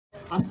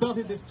I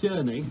started this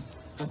journey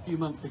a few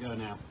months ago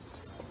now,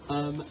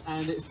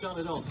 and it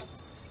started off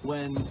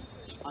when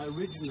I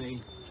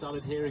originally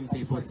started hearing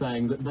people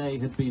saying that they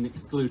had been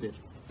excluded.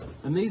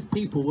 And these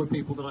people were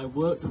people that I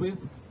worked with,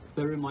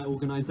 they were in my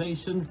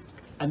organisation,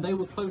 and they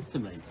were close to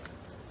me.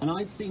 And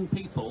I'd seen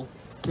people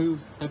who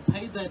had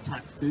paid their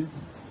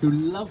taxes, who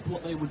loved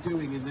what they were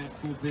doing in their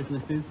small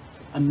businesses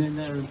and in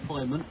their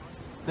employment.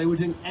 They were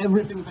doing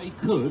everything they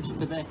could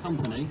for their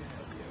company,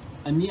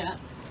 and yet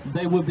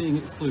they were being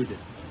excluded.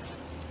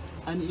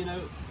 And you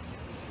know,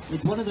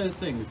 it's one of those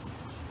things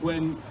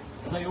when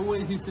they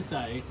always used to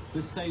say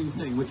the same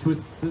thing, which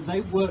was that they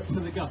worked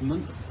for the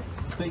government,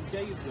 they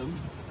gave them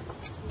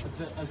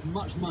as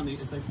much money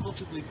as they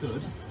possibly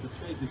could. The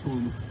stage is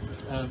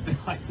all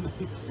behind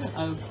me,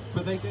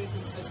 but they gave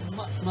them as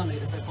much money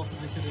as they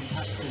possibly could in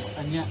taxes,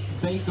 and yet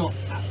they got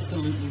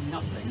absolutely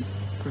nothing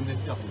from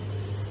this government.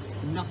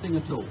 Nothing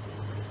at all.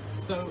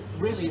 So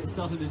really it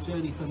started a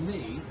journey for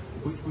me,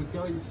 which was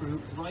going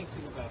through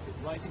writing about it,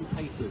 writing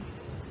papers.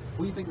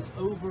 We think that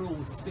overall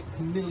 6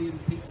 million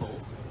people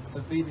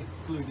have been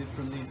excluded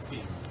from these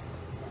schemes.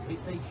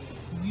 It's a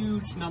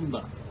huge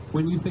number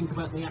when you think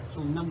about the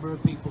actual number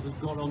of people who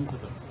got onto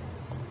them.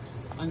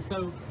 And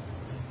so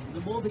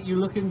the more that you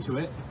look into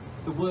it,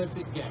 the worse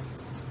it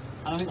gets.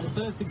 And I think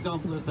the first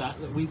example of that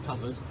we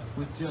covered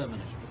was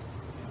Germany.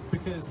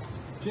 Because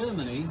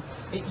Germany,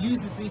 it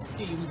uses these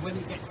schemes when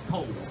it gets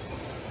cold.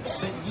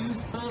 They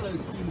use furlough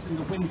schemes in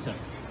the winter.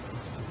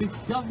 This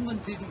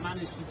government didn't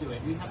manage to do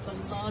it. We have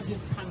the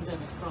largest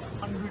pandemic for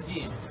 100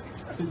 years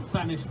since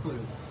Spanish flu.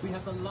 We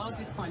have the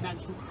largest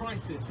financial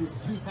crisis since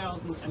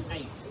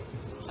 2008.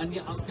 And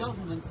yet our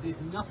government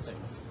did nothing.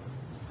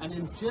 And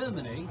in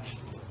Germany,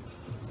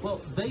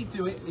 well, they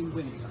do it in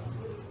winter.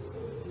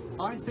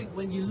 I think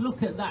when you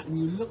look at that and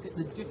you look at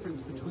the difference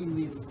between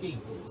these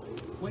schemes,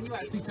 when you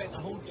actually take the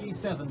whole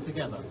G7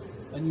 together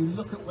and you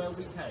look at where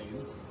we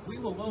came, we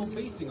were well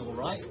beating, all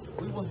right.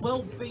 We were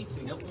well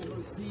beating at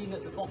almost being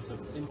at the bottom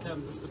in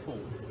terms of support.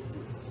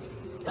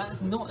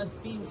 That's not a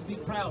scheme to be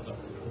proud of.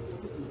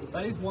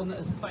 That is one that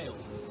has failed.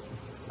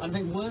 And I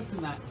think worse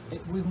than that,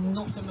 it was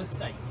not a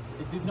mistake.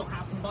 It did not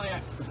happen by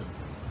accident.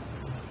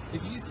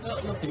 If you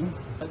start looking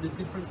at the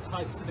different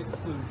types of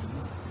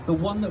exclusions, the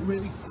one that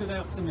really stood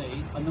out to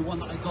me, and the one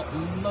that I got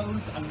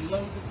loads and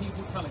loads of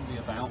people telling me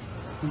about,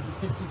 was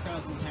the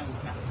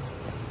 £50,000 cap.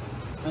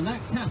 And that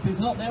cap is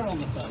not there on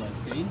the furlough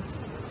scheme.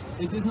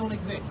 It does not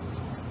exist.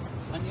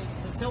 And yet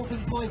the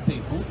self-employed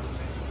people,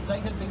 they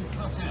have been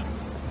cut out.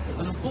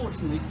 And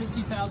unfortunately,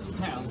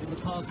 £50,000 in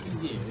the past few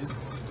years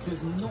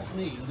does not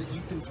mean that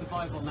you can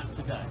survive on that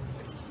today.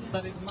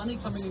 That is money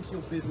coming into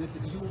your business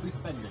that you will be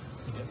spending.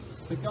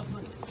 The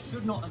government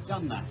should not have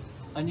done that.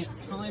 And yet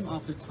time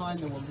after time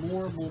there were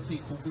more and more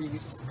people being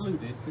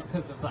excluded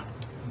because of that.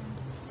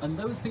 And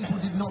those people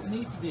did not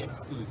need to be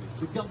excluded.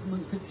 The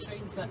government could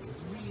change that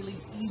really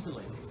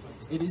easily.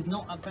 It is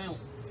not about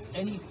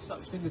any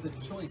such thing as a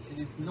choice. It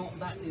is not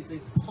that. It is a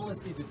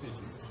policy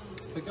decision.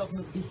 The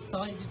government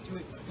decided to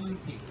exclude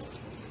people.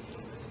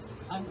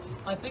 And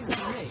I think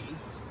for me,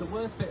 the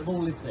worst bit of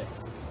all is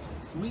this.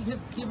 We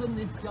have given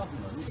this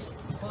government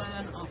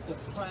plan after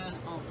plan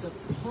after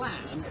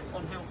plan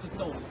on how to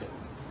solve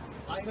this.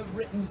 I have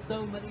written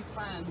so many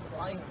plans,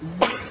 I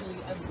literally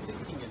am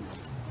sinking in them.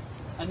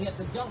 And yet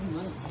the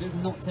government does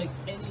not take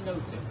any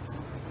notice.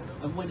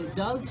 And when it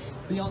does,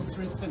 the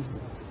answer is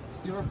simple.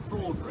 You're a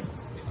fraud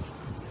risk.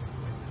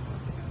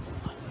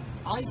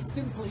 I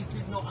simply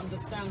did not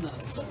understand that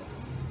at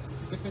first,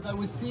 because I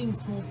was seeing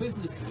small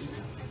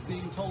businesses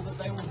being told that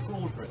they were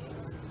fraud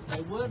risks.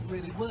 They weren't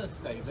really worth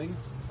saving,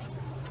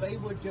 they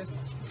were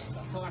just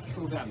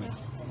collateral damage.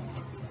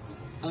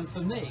 And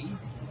for me,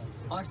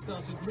 I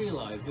started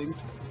realising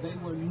they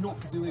were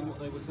not doing what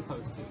they were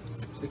supposed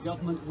to. The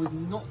government was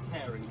not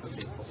caring for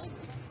people.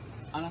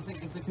 And I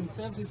think if the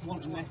Conservatives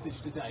want a message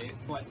today,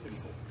 it's quite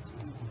simple.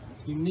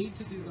 You need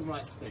to do the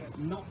right thing,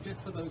 not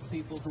just for those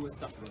people who are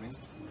suffering,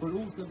 but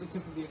also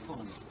because of the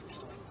economy.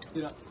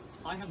 You know,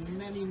 I have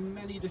many,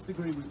 many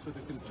disagreements with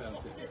the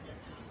Conservatives,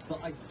 but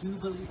I do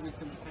believe in a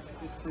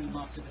competitive free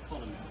market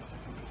economy.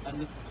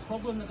 And the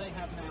problem that they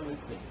have now is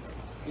this.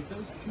 If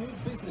those small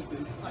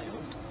businesses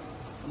fail,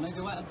 and they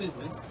go out of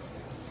business,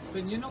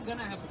 then you're not going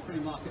to have a free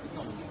market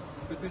economy.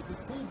 Because the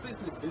small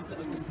businesses that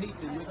are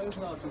competing with those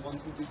larger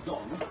ones will be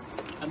gone,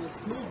 and the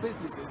small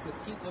businesses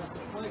that keep those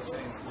supply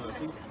chains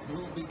working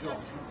will be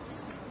gone.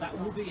 That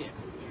will be it.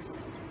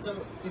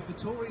 So if the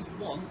Tories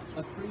want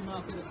a free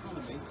market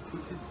economy,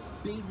 which has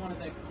been one of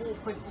their core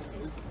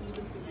principles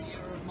even since the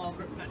era of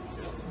Margaret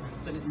Thatcher,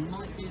 then it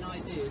might be an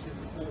idea to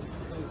support some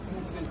of those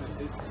small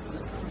businesses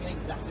that create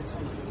that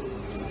economy.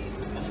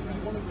 And if we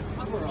want to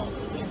recover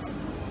after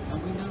this, and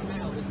we know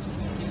now that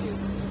GDP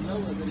is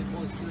lower than it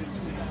was during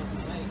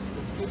 2008, it's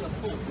a bigger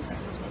fall,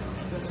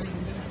 then we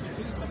need to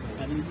do something,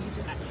 and we need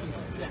to actually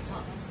step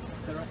up.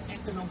 There are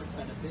economic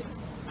benefits,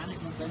 and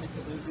it will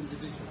benefit those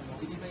individuals.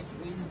 It is a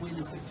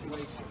win-win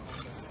situation.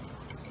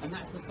 And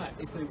that's the fact.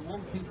 If they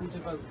want people to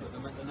vote for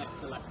them at the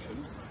next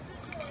election,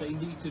 they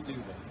need to do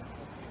this.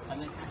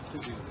 And they have to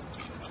do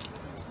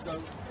this. So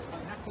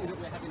I'm happy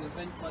that we're having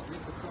events like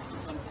this across the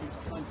country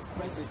to try and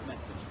spread this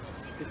message,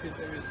 because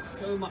there is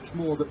so much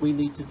more that we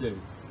need to do.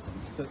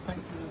 So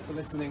thanks for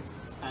listening,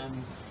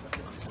 and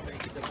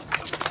thank you so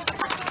much.